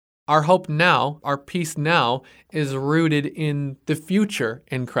Our hope now, our peace now, is rooted in the future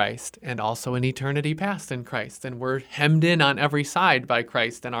in Christ and also in eternity past in Christ. And we're hemmed in on every side by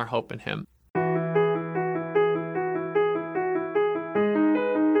Christ and our hope in Him.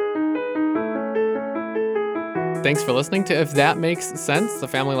 Thanks for listening to If That Makes Sense, the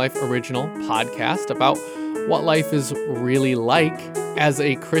Family Life original podcast about what life is really like as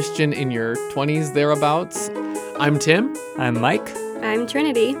a Christian in your 20s thereabouts. I'm Tim. I'm Mike. I'm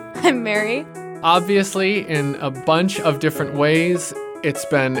Trinity. I'm Mary. Obviously, in a bunch of different ways, it's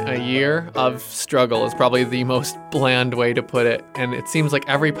been a year of struggle is probably the most bland way to put it. And it seems like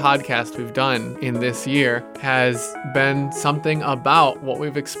every podcast we've done in this year has been something about what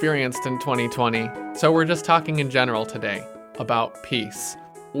we've experienced in 2020. So we're just talking in general today about peace.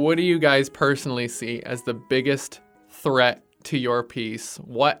 What do you guys personally see as the biggest threat to your peace?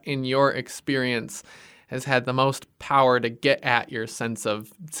 What in your experience has had the most power to get at your sense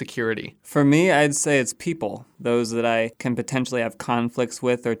of security? For me, I'd say it's people, those that I can potentially have conflicts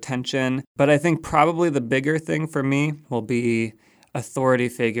with or tension. But I think probably the bigger thing for me will be authority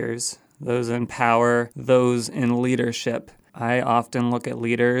figures, those in power, those in leadership. I often look at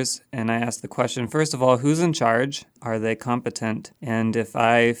leaders and I ask the question, first of all, who's in charge? Are they competent? And if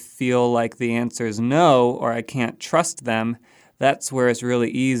I feel like the answer is no, or I can't trust them, that's where it's really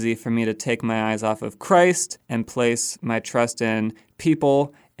easy for me to take my eyes off of Christ and place my trust in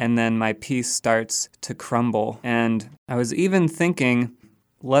people, and then my peace starts to crumble. And I was even thinking,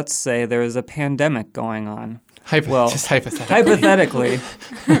 let's say there is a pandemic going on. Just hypothetically. Hypothetically,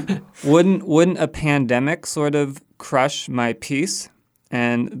 wouldn't a pandemic sort of crush my peace?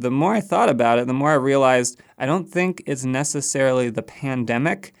 And the more I thought about it, the more I realized I don't think it's necessarily the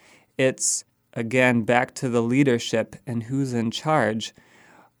pandemic. It's again, back to the leadership and who's in charge.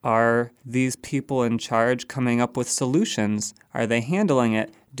 Are these people in charge coming up with solutions? Are they handling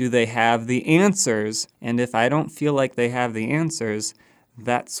it? Do they have the answers? And if I don't feel like they have the answers,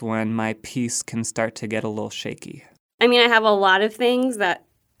 that's when my peace can start to get a little shaky. I mean, I have a lot of things that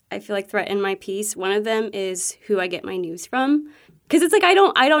I feel like threaten my peace. One of them is who I get my news from. Because it's like I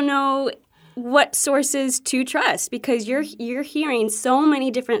don't know what sources to trust, because you're hearing so many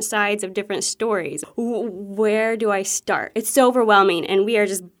different sides of different stories. Where do I start? It's so overwhelming, and we are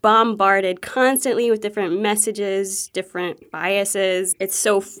just bombarded constantly with different messages, different biases. It's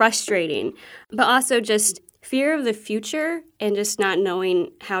so frustrating. But also just fear of the future and just not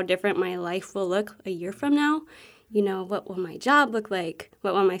knowing how different my life will look a year from now. You know, what will my job look like?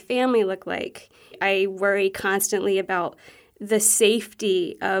 What will my family look like? I worry constantly about the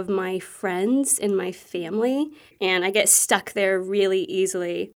safety of my friends and my family, and I get stuck there really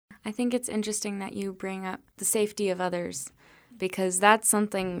easily. I think it's interesting that you bring up the safety of others, because that's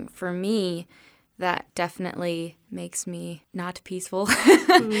something for me that definitely makes me not peaceful.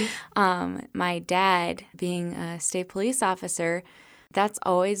 Mm-hmm. My dad, being a state police officer, that's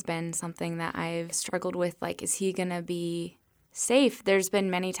always been something that I've struggled with. Like, is he going to be safe? There's been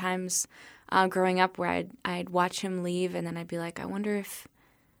many times growing up where I'd watch him leave, and then I'd be like, I wonder if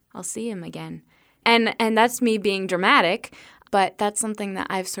I'll see him again. And that's me being dramatic, but that's something that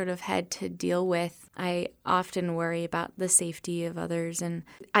I've sort of had to deal with. I often worry about the safety of others, and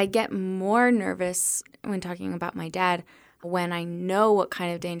I get more nervous when talking about my dad when I know what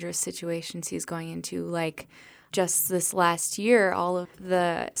kind of dangerous situations he's going into. Like just this last year, all of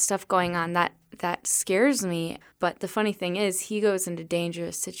the stuff going on, that scares me. But the funny thing is, he goes into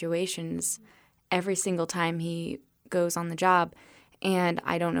dangerous situations every single time he goes on the job, and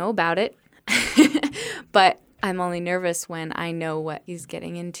I don't know about it. But I'm only nervous when I know what he's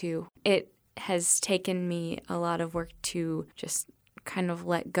getting into. It has taken me a lot of work to just kind of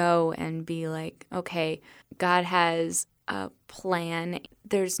let go and be like, okay, God has a plan.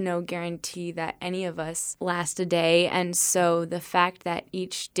 There's no guarantee that any of us last a day. And so the fact that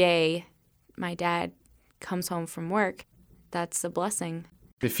each day my dad comes home from work, that's a blessing.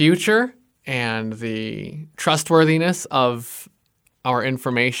 The future and the trustworthiness of our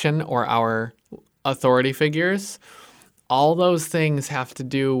information or our authority figures, all those things have to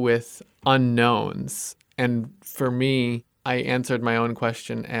do with unknowns. And for me, I answered my own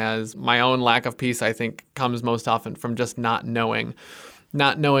question as my own lack of peace, I think, comes most often from just not knowing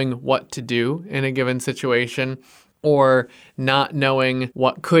what to do in a given situation, or not knowing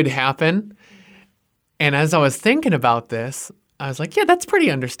what could happen. And as I was thinking about this, I was like, yeah, that's pretty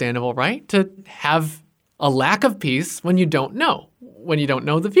understandable, right? To have a lack of peace when you don't know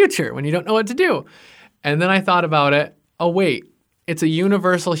the future, when you don't know what to do. And then I thought about it. Oh, wait, it's a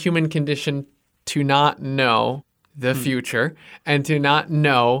universal human condition to not know the future and to not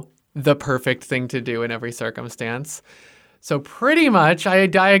know the perfect thing to do in every circumstance. So pretty much I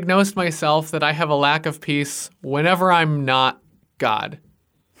diagnosed myself that I have a lack of peace whenever I'm not God.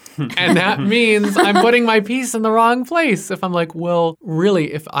 And that means I'm putting my peace in the wrong place. If I'm like, well,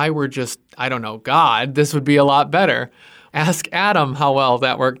 really, if I were just, I don't know, God, this would be a lot better. Ask Adam how well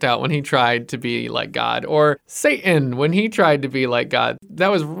that worked out when he tried to be like God, or Satan when he tried to be like God. That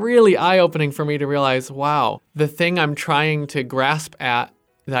was really eye-opening for me to realize, wow, the thing I'm trying to grasp at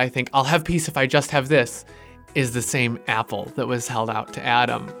that I think I'll have peace if I just have this is the same apple that was held out to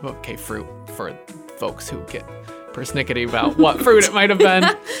Adam. Okay, fruit for folks who get persnickety about what fruit it might have been.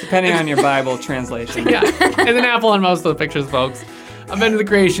 Depending on your Bible translation. Yeah, it's an apple on most of the pictures, folks. I've been to the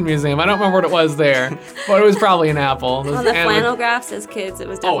Creation Museum. I don't remember what it was there, but it was probably an apple. On the flannel graphs as kids, it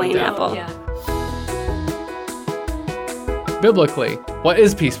was definitely an apple. Yeah. Biblically, what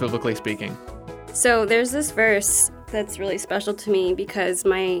is peace, biblically speaking? So there's this verse that's really special to me because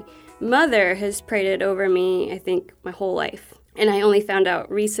my mother has prayed it over me, I think, my whole life. And I only found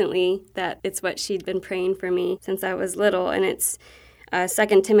out recently that it's what she'd been praying for me since I was little. And it's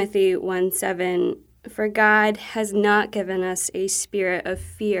 2 Timothy 1:7. For God has not given us a spirit of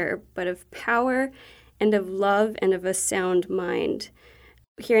fear, but of power and of love and of a sound mind.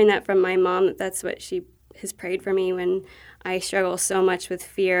 Hearing that from my mom, that's what she has prayed for me when I struggle so much with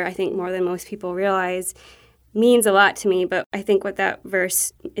fear, I think more than most people realize, means a lot to me. But I think what that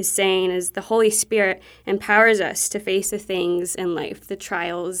verse is saying is the Holy Spirit empowers us to face the things in life, the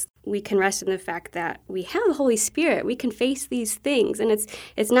trials. We can rest in the fact that we have the Holy Spirit. We can face these things, and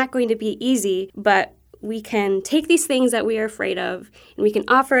it's not going to be easy, but we can take these things that we are afraid of, and we can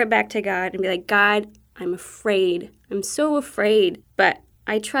offer it back to God and be like, God, I'm afraid. I'm so afraid, but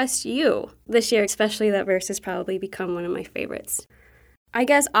I trust you. This year, especially, that verse has probably become one of my favorites. I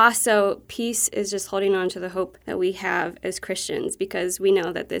guess also peace is just holding on to the hope that we have as Christians, because we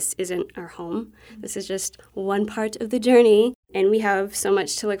know that this isn't our home. This is just one part of the journey, and we have so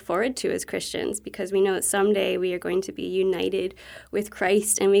much to look forward to as Christians because we know that someday we are going to be united with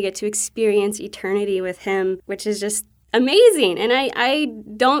Christ and we get to experience eternity with Him, which is just amazing. And I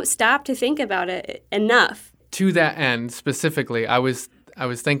don't stop to think about it enough. To that end, specifically, I was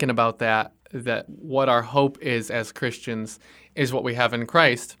thinking about that what our hope is as Christians is what we have in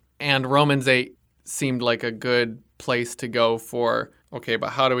Christ. And Romans 8 seemed like a good place to go for, okay, but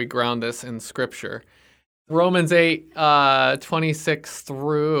how do we ground this in Scripture? Romans 8, 26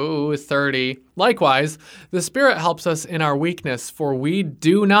 through 30. Likewise, the Spirit helps us in our weakness, for we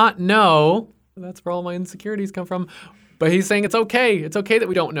do not know. That's where all my insecurities come from. But he's saying it's okay. It's okay that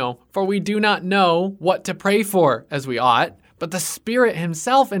we don't know. For we do not know what to pray for as we ought. But the Spirit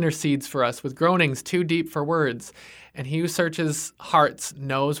Himself intercedes for us with groanings too deep for words. And He who searches hearts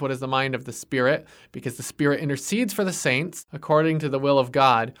knows what is the mind of the Spirit, because the Spirit intercedes for the saints according to the will of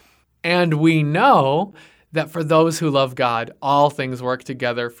God. And we know that for those who love God, all things work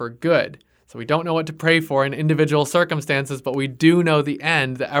together for good. So we don't know what to pray for in individual circumstances, but we do know the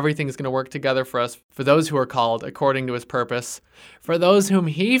end, that everything is going to work together for us, for those who are called according to His purpose. For those whom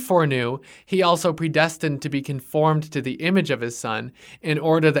He foreknew, He also predestined to be conformed to the image of His Son, in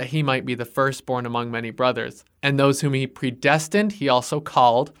order that He might be the firstborn among many brothers. And those whom He predestined, He also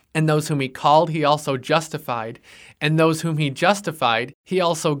called. And those whom He called, He also justified. And those whom He justified, He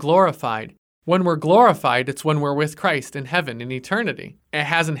also glorified. When we're glorified, it's when we're with Christ in heaven in eternity. It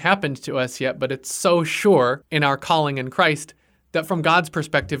hasn't happened to us yet, but it's so sure in our calling in Christ that from God's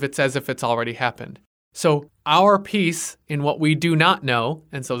perspective, it's as if it's already happened. So our peace in what we do not know,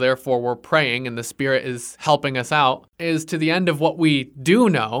 and so therefore we're praying and the Spirit is helping us out, is to the end of what we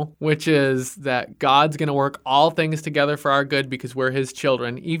do know, which is that God's going to work all things together for our good because we're His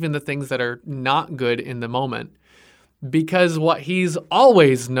children, even the things that are not good in the moment. Because what He's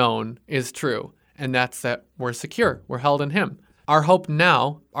always known is true, and that's that we're secure, we're held in Him. Our hope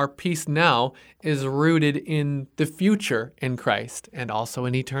now, our peace now, is rooted in the future in Christ, and also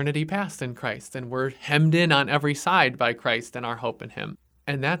in eternity past in Christ, and we're hemmed in on every side by Christ and our hope in Him.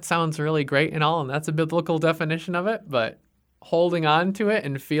 And that sounds really great and all, and that's a biblical definition of it, but holding on to it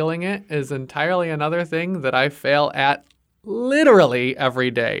and feeling it is entirely another thing that I fail at literally every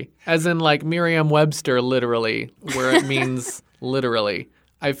day, as in like Merriam-Webster literally, where it means literally.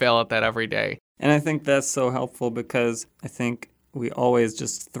 I fail at that every day. And I think that's so helpful because I think we always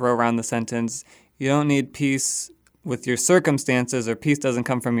just throw around the sentence, you don't need peace with your circumstances, or peace doesn't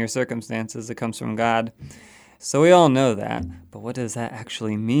come from your circumstances, it comes from God. So we all know that, but what does that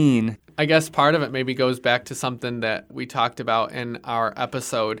actually mean? I guess part of it maybe goes back to something that we talked about in our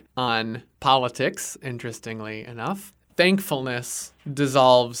episode on politics, interestingly enough. Thankfulness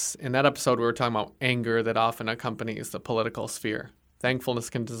dissolves, in that episode we were talking about anger that often accompanies the political sphere. Thankfulness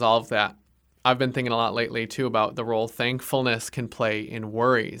can dissolve that. I've been thinking a lot lately, too, about the role thankfulness can play in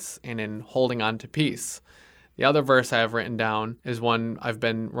worries and in holding on to peace. The other verse I have written down is one I've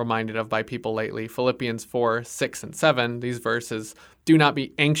been reminded of by people lately, Philippians 4, 6, and 7. These verses, do not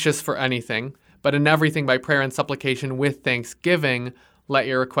be anxious for anything, but in everything by prayer and supplication with thanksgiving, let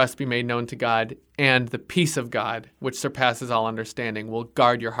your requests be made known to God, and the peace of God, which surpasses all understanding, will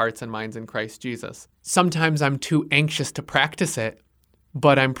guard your hearts and minds in Christ Jesus. Sometimes I'm too anxious to practice it,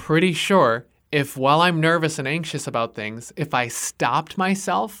 but I'm pretty sure if while I'm nervous and anxious about things, if I stopped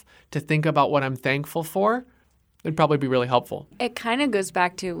myself to think about what I'm thankful for, it'd probably be really helpful. It kind of goes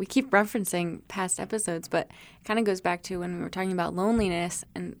back to, we keep referencing past episodes, but it kind of goes back to when we were talking about loneliness,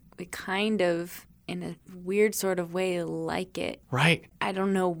 and we kind of, in a weird sort of way, like it. Right. I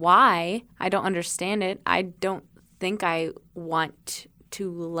don't know why. I don't understand it. I don't think I want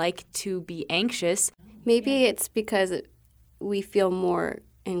to like to be anxious. Maybe it's because we feel more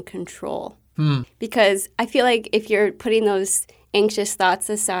in control. Because I feel like if you're putting those anxious thoughts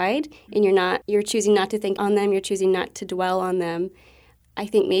aside and you're choosing not to think on them, you're choosing not to dwell on them, I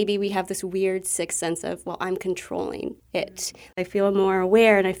think maybe we have this weird sixth sense of, well, I'm controlling it. I feel more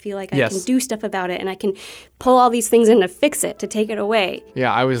aware, and I feel like I can do stuff about it, and I can pull all these things in to fix it, to take it away.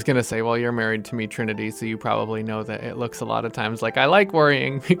 Yeah, I was going to say, well, you're married to me, Trinity, so you probably know that it looks a lot of times like I like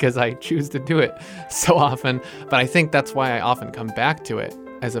worrying because I choose to do it so often. But I think that's why I often come back to it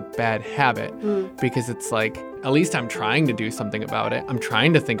as a bad habit, because it's like, at least I'm trying to do something about it. I'm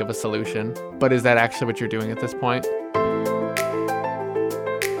trying to think of a solution. But is that actually what you're doing at this point?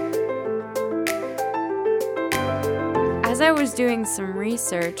 As I was doing some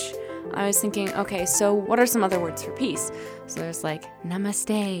research, I was thinking, okay, so what are some other words for peace? So there's like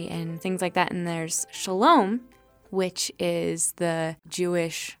namaste and things like that. And there's shalom, which is the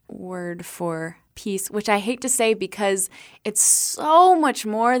Jewish word for peace, which I hate to say because it's so much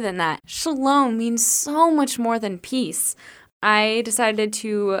more than that. Shalom means so much more than peace. I decided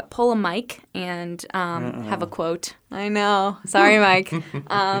to pull a mic and have a quote. I know. Sorry, Mike.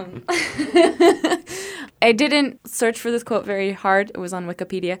 I didn't search for this quote very hard. It was on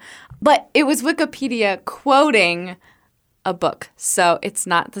Wikipedia. But it was Wikipedia quoting a book, so it's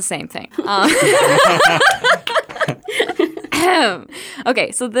not the same thing.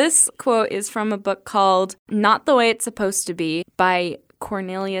 Okay, so this quote is from a book called Not the Way It's Supposed to Be by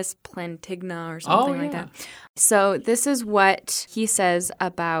Cornelius Plantinga or something like that. So this is what he says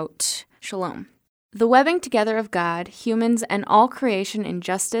about shalom. The webbing together of God, humans, and all creation in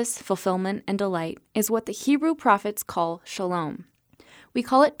justice, fulfillment, and delight is what the Hebrew prophets call shalom. We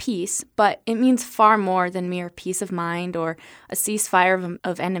call it peace, but it means far more than mere peace of mind or a ceasefire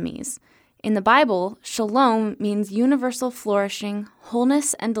of enemies. In the Bible, shalom means universal flourishing,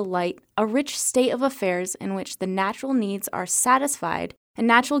 wholeness, and delight, a rich state of affairs in which the natural needs are satisfied and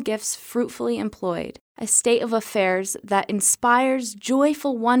natural gifts fruitfully employed, a state of affairs that inspires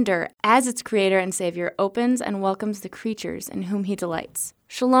joyful wonder as its creator and savior opens and welcomes the creatures in whom he delights.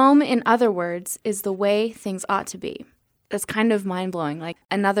 Shalom, in other words, is the way things ought to be. That's kind of mind-blowing. Like,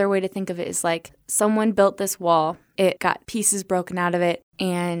 another way to think of it is like someone built this wall, it got pieces broken out of it,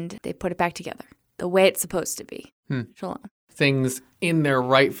 and they put it back together the way it's supposed to be. Shalom. Things in their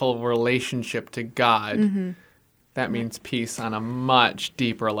rightful relationship to God. That means peace on a much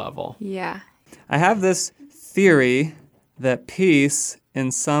deeper level. Yeah. I have this theory that peace,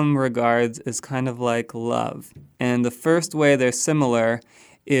 in some regards, is kind of like love. And the first way they're similar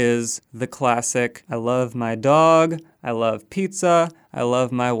is the classic, I love my dog, I love pizza, I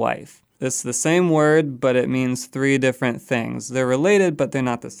love my wife. It's the same word, but it means three different things. They're related, but they're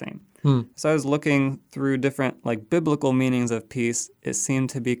not the same. So I was looking through different biblical meanings of peace. It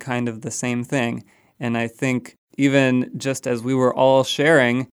seemed to be kind of the same thing. And I think even just as we were all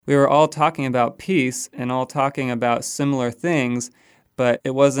sharing, we were all talking about peace and all talking about similar things, but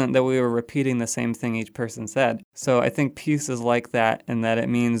it wasn't that we were repeating the same thing each person said. So I think peace is like that in that it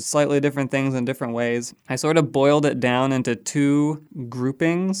means slightly different things in different ways. I sort of boiled it down into two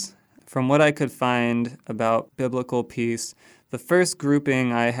groupings from what I could find about biblical peace. The first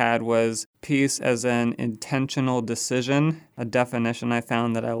grouping I had was peace as an intentional decision. A definition I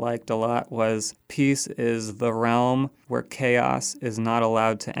found that I liked a lot was peace is the realm where chaos is not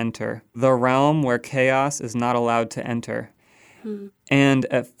allowed to enter. The realm where chaos is not allowed to enter. And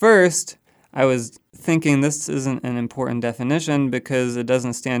at first, I was thinking this isn't an important definition because it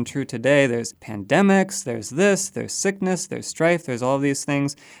doesn't stand true today. There's pandemics, there's this, there's sickness, there's strife, there's all these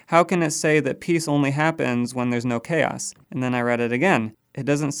things. How can it say that peace only happens when there's no chaos? And then I read it again. It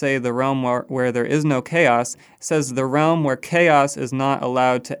doesn't say the realm where there is no chaos. It says the realm where chaos is not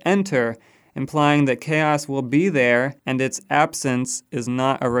allowed to enter. implying that chaos will be there and its absence is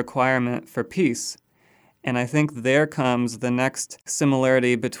not a requirement for peace. And I think there comes the next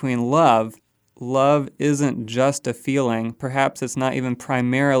similarity between love. Love isn't just a feeling. Perhaps it's not even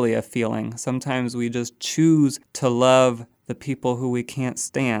primarily a feeling. Sometimes we just choose to love the people who we can't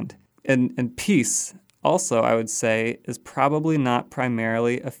stand. And peace, also, I would say, is probably not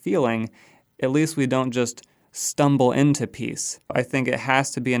primarily a feeling. At least we don't just stumble into peace. I think it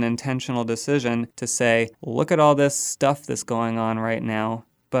has to be an intentional decision to say, look at all this stuff that's going on right now,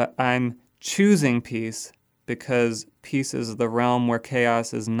 but I'm choosing peace because peace is the realm where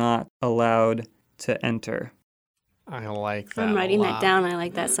chaos is not allowed to enter. I like that. I'm writing a that lot. down. I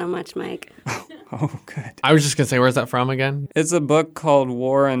like that so much, Mike. Oh, good. I was just going to say, where's that from again? It's a book called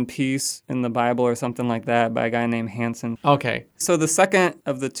War and Peace in the Bible or something like that by a guy named Hansen. Okay. So the second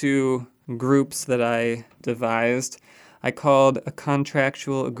of the two groups that I devised, I called a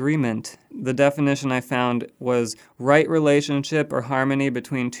contractual agreement. The definition I found was right relationship or harmony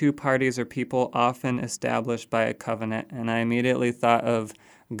between two parties or people often established by a covenant. And I immediately thought of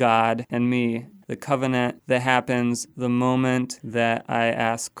God and me, the covenant that happens the moment that I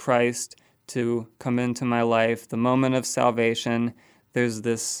ask Christ to come into my life, the moment of salvation. There's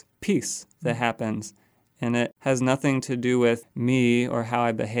this peace that happens. And it has nothing to do with me or how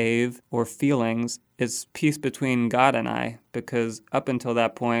I behave or feelings. It's peace between God and I, because up until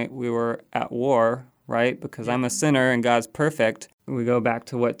that point, we were at war, right? Because I'm a sinner and God's perfect. We go back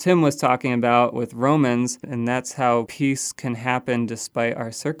to what Tim was talking about with Romans, and that's how peace can happen despite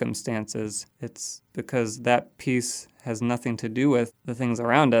our circumstances. It's because that peace has nothing to do with the things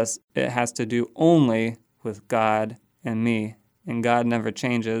around us. It has to do only with God and me, and God never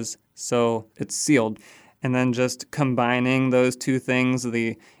changes, so it's sealed. And then just combining those two things,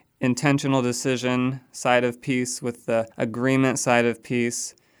 the intentional decision side of peace with the agreement side of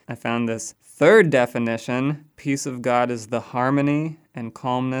peace, I found this third definition. Peace of God is the harmony and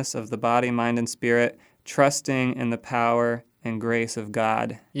calmness of the body, mind, and spirit, trusting in the power and grace of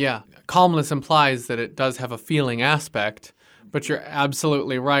God. Yeah. Calmness implies that it does have a feeling aspect, but you're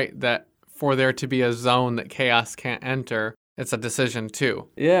absolutely right that for there to be a zone that chaos can't enter, it's a decision too.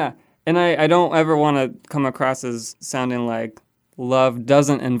 Yeah. And I don't ever want to come across as sounding like love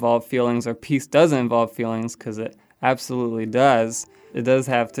doesn't involve feelings or peace doesn't involve feelings, because it absolutely does. It does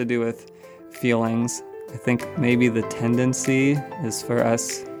have to do with feelings. I think maybe the tendency is for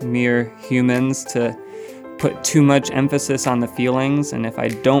us mere humans to put too much emphasis on the feelings, and if I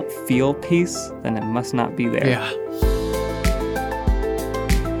don't feel peace, then it must not be there. Yeah.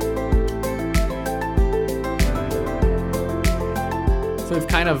 So we've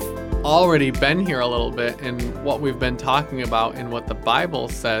kind of already been here a little bit in what we've been talking about and what the Bible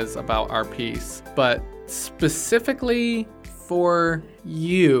says about our peace. But specifically for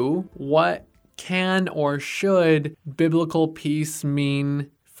you, what can or should biblical peace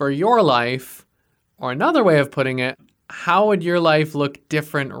mean for your life? Or another way of putting it, how would your life look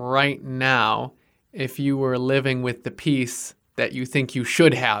different right now if you were living with the peace that you think you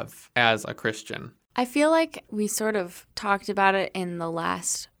should have as a Christian? I feel like we sort of talked about it in the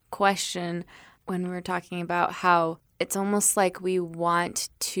last question when we were talking about how it's almost like we want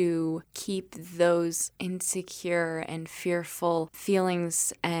to keep those insecure and fearful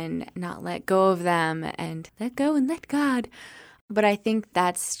feelings and not let go of them and let go and let God. But I think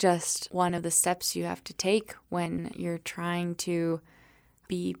that's just one of the steps you have to take when you're trying to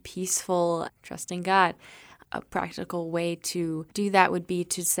be peaceful, trusting God. A practical way to do that would be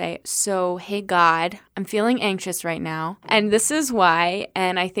to say, so, hey, God, I'm feeling anxious right now, and this is why,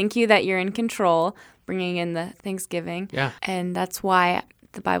 and I thank you that you're in control, bringing in the Thanksgiving. Yeah. And that's why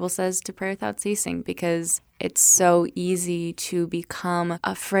the Bible says to pray without ceasing, because it's so easy to become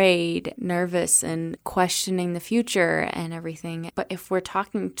afraid, nervous, and questioning the future and everything. But if we're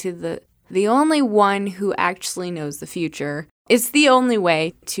talking to the only one who actually knows the future, it's the only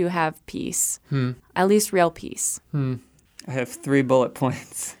way to have peace, at least real peace. I have 3 bullet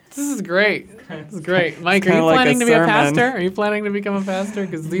points. This is great. This is great. Mike, are kinda you like planning a to be a sermon. pastor? Are you planning to become a pastor?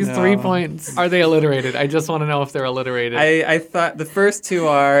 Because these No. 3 points, are they alliterated? I just want to know if they're alliterated. I thought the first 2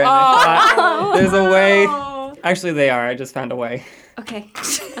 are, and I thought there's a way. Actually, they are. I just found a way. Okay.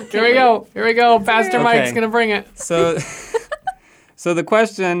 Here we go. Here we go. Pastor Okay. Mike's going to bring it. So, so the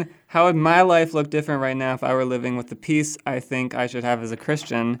question, how would my life look different right now if I were living with the peace I think I should have as a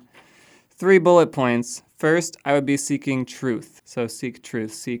Christian? 3 bullet points. First, I would be seeking truth. So seek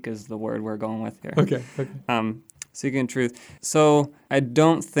truth. Seek is the word we're going with here. Okay. Seeking truth. So I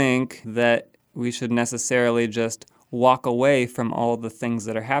don't think that we should necessarily just walk away from all the things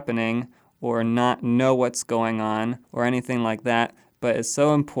that are happening or not know what's going on or anything like that. but it's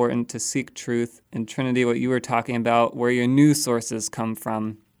so important to seek truth. And Trinity, what you were talking about, where your news sources come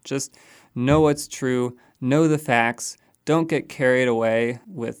from. Just know what's true, know the facts, don't get carried away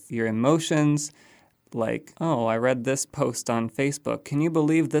with your emotions. Like, oh, I read this post on Facebook. Can you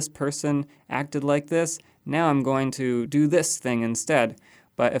believe this person acted like this? Now I'm going to do this thing instead.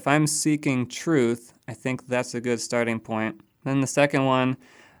 But if I'm seeking truth, I think that's a good starting point. Then the second one,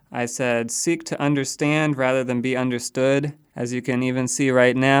 I said, seek to understand rather than be understood. As you can even see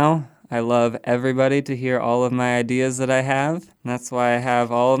right now, I love everybody to hear all of my ideas that I have. And that's why I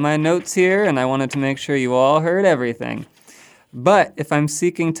have all of my notes here, and I wanted to make sure you all heard everything. But if I'm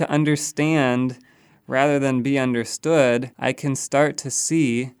seeking to understand rather than be understood, I can start to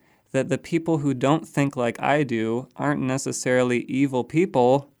see that the people who don't think like I do aren't necessarily evil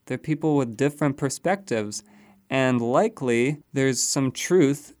people. They're people with different perspectives. And likely, there's some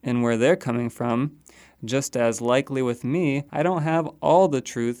truth in where they're coming from. Just as likely with me, I don't have all the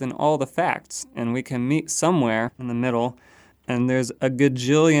truth and all the facts. And we can meet somewhere in the middle. And there's a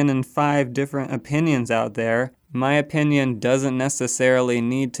gajillion and 5 different opinions out there. My opinion doesn't necessarily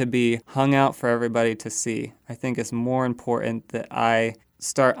need to be hung out for everybody to see. I think it's more important that I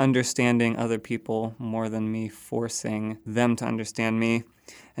start understanding other people more than me forcing them to understand me.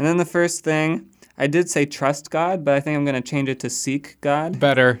 And then the first thing, I did say trust God, but I think I'm going to change it to seek God.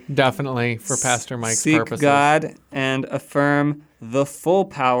 Better, definitely, for Pastor Mike's purposes. Seek God and affirm the full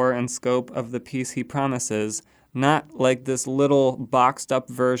power and scope of the peace he promises, not like this little boxed up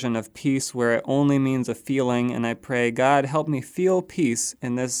version of peace where it only means a feeling, and I pray, God, help me feel peace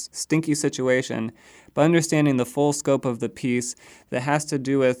in this stinky situation, but understanding the full scope of the peace that has to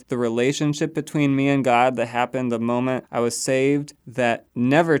do with the relationship between me and God that happened the moment I was saved, that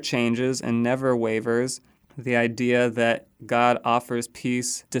never changes and never wavers. The idea that God offers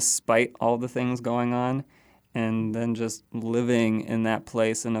peace despite all the things going on, and then just living in that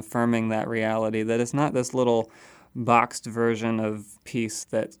place and affirming that reality, that it's not this little boxed version of peace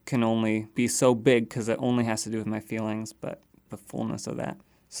that can only be so big because it only has to do with my feelings, but the fullness of that.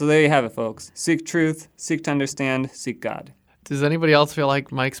 So there you have it, folks. Seek truth, seek to understand, seek God. Does anybody else feel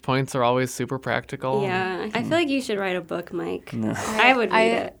like Mike's points are always super practical? Yeah, I feel like you should write a book, Mike. No. I would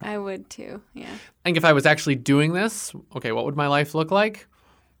read it. I would too, yeah. I think if I was actually doing this, okay, what would my life look like?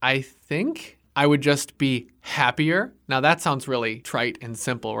 I think I would just be happier. Now that sounds really trite and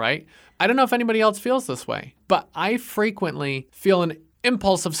simple, right? I don't know if anybody else feels this way, but I frequently feel an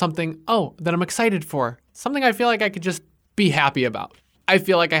impulse of something, that I'm excited for. Something I feel like I could just be happy about. I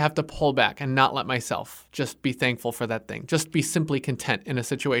feel like I have to pull back and not let myself just be thankful for that thing. Just be simply content in a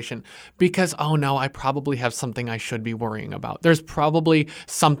situation because, I probably have something I should be worrying about. There's probably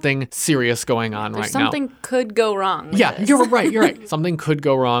something serious going on right now. Something could go wrong with this. You're right. Something could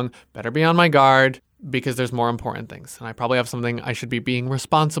go wrong. Better be on my guard because there's more important things. And I probably have something I should be being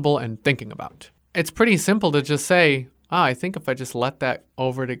responsible and thinking about. It's pretty simple to just say, I think if I just let that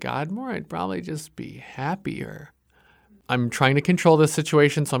over to God more, I'd probably just be happier. I'm trying to control this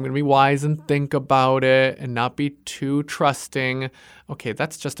situation, so I'm going to be wise and think about it and not be too trusting. Okay,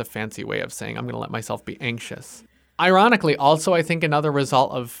 that's just a fancy way of saying I'm going to let myself be anxious. Ironically, also, I think another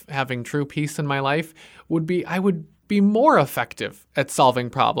result of having true peace in my life would be I would be more effective at solving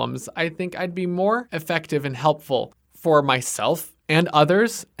problems. I think I'd be more effective and helpful for myself and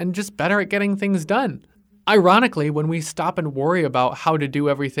others and just better at getting things done. Ironically, when we stop and worry about how to do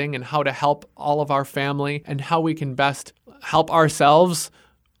everything and how to help all of our family and how we can best help ourselves,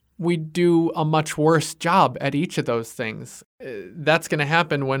 we do a much worse job at each of those things. That's going to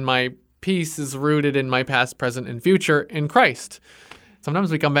happen when my peace is rooted in my past, present, and future in Christ.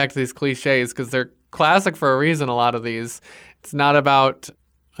 Sometimes we come back to these cliches because they're classic for a reason, a lot of these. It's not about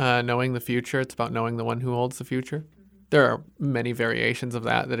knowing the future. It's about knowing the one who holds the future. There are many variations of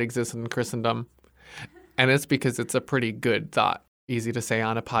that exist in Christendom. And it's because it's a pretty good thought. Easy to say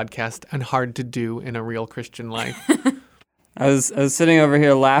on a podcast and hard to do in a real Christian life. I was sitting over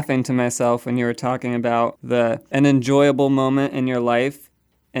here laughing to myself when you were talking about an enjoyable moment in your life,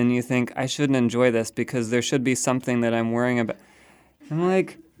 and you think, I shouldn't enjoy this because there should be something that I'm worrying about. I'm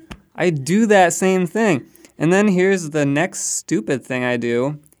like, I do that same thing. And then here's the next stupid thing I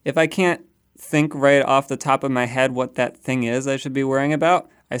do. If I can't think right off the top of my head what that thing is I should be worrying about,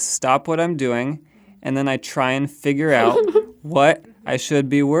 I stop what I'm doing, and then I try and figure out what I should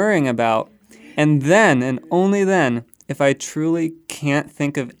be worrying about. And then, and only then, if I truly can't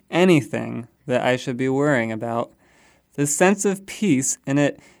think of anything that I should be worrying about, the sense of peace, and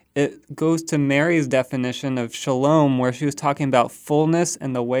it goes to Mary's definition of shalom, where she was talking about fullness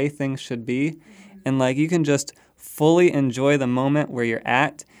and the way things should be. And you can just fully enjoy the moment where you're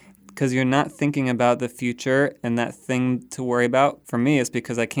at, because you're not thinking about the future and that thing to worry about. For me, it's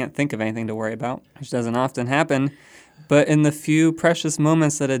because I can't think of anything to worry about, which doesn't often happen. But in the few precious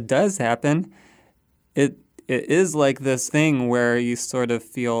moments that it does happen, it is like this thing where you sort of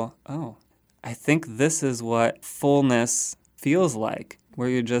feel, oh, I think this is what fullness feels like, where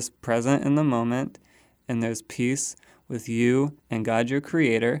you're just present in the moment and there's peace with you and God, your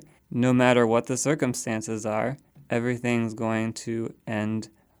creator. No matter what the circumstances are, everything's going to end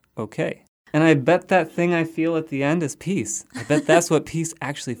okay. And I bet that thing I feel at the end is peace. I bet that's what peace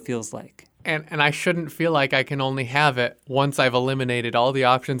actually feels like. And I shouldn't feel like I can only have it once I've eliminated all the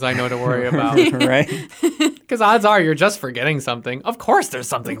options I know to worry about. Right? Because odds are you're just forgetting something. Of course there's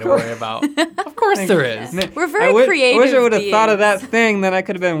something to worry about. Of course there is. We're very creative. I wish I would have thought of that thing, then I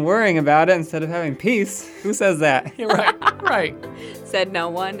could have been worrying about it instead of having peace. Who says that? You're right. Right. Said no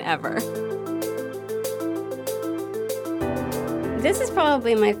one ever. This is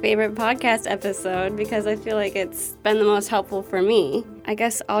probably my favorite podcast episode because I feel like it's been the most helpful for me. I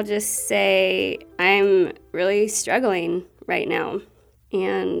guess I'll just say I'm really struggling right now,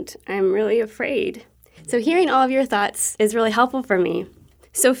 and I'm really afraid. So hearing all of your thoughts is really helpful for me.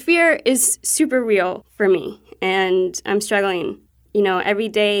 So fear is super real for me, and I'm struggling. You know,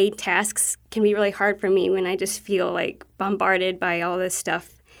 everyday tasks can be really hard for me when I just feel like bombarded by all this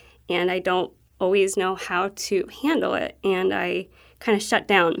stuff, and I don't always know how to handle it, and I kind of shut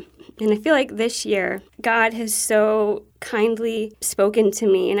down. And I feel like this year, God has so kindly spoken to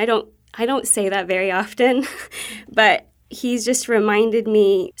me, and I don't say that very often, but He's just reminded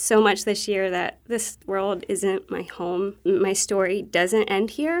me so much this year that this world isn't my home. My story doesn't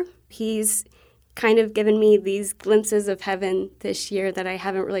end here. He's kind of given me these glimpses of heaven this year that I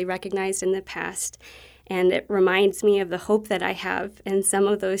haven't really recognized in the past. And it reminds me of the hope that I have. And some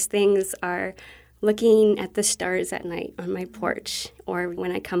of those things are looking at the stars at night on my porch or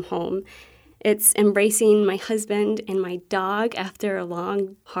when I come home. It's embracing my husband and my dog after a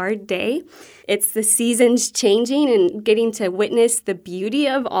long, hard day. It's the seasons changing and getting to witness the beauty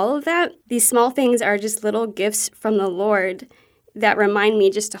of all of that. These small things are just little gifts from the Lord that remind me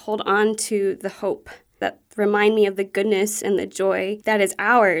just to hold on to the hope, that remind me of the goodness and the joy that is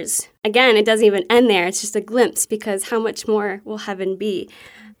ours. Again, it doesn't even end there. It's just a glimpse, because how much more will heaven be?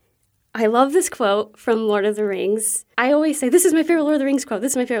 I love this quote from Lord of the Rings. I always say, this is my favorite Lord of the Rings quote.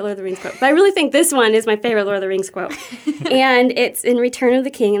 This is my favorite Lord of the Rings quote. But I really think this one is my favorite Lord of the Rings quote. And it's in Return of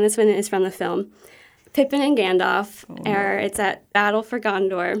the King, and this one is from the film. Pippin and Gandalf, it's at Battle for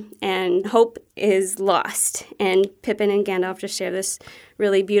Gondor, and hope is lost. And Pippin and Gandalf just share this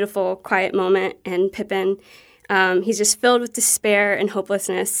really beautiful, quiet moment. And Pippin, he's just filled with despair and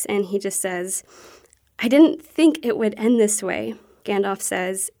hopelessness. And he just says, I didn't think it would end this way. Gandalf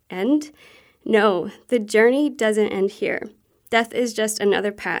says, end? No, the journey doesn't end here. Death is just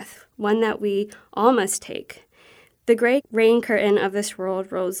another path, one that we all must take. The great rain curtain of this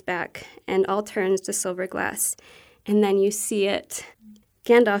world rolls back, and all turns to silver glass. And then you see it.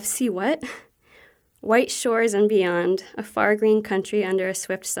 Gandalf, see what? White shores and beyond, a far green country under a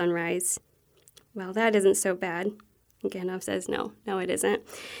swift sunrise. Well, that isn't so bad. And Gandalf says, no, it isn't.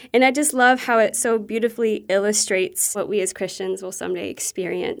 And I just love how it so beautifully illustrates what we as Christians will someday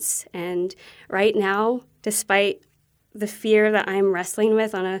experience. And right now, despite the fear that I'm wrestling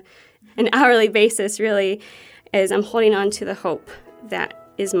with on an hourly basis, really, is I'm holding on to the hope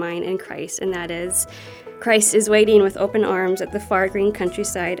that is mine in Christ, and that is Christ is waiting with open arms at the far green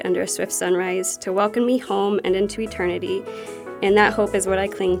countryside under a swift sunrise to welcome me home and into eternity. And that hope is what I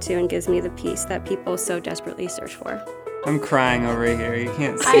cling to and gives me the peace that people so desperately search for. I'm crying over here. You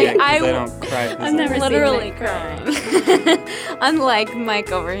can't see it because I don't cry. I've never literally crying. Unlike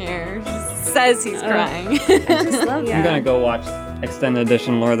Mike over here, says he's crying. I just love I'm going to go watch Extended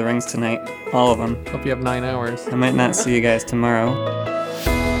Edition Lord of the Rings tonight. All of them. Hope you have 9 hours. I might not see you guys tomorrow.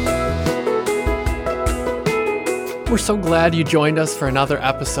 We're so glad you joined us for another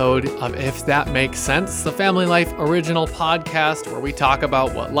episode of If That Makes Sense, the Family Life original podcast where we talk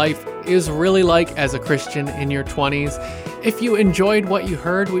about what life is really like as a Christian in your 20s. If you enjoyed what you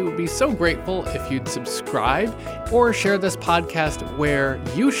heard, we would be so grateful if you'd subscribe or share this podcast where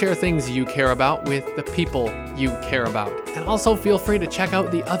you share things you care about with the people you care about. And also feel free to check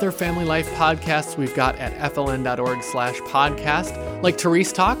out the other Family Life podcasts we've got at fln.org/podcast, like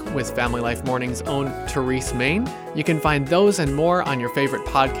Therese Talk with Family Life Morning's own Therese Main. You can find those and more on your favorite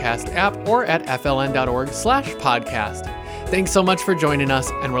podcast app or at fln.org/podcast. Thanks so much for joining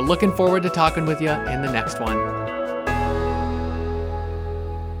us, and we're looking forward to talking with you in the next one.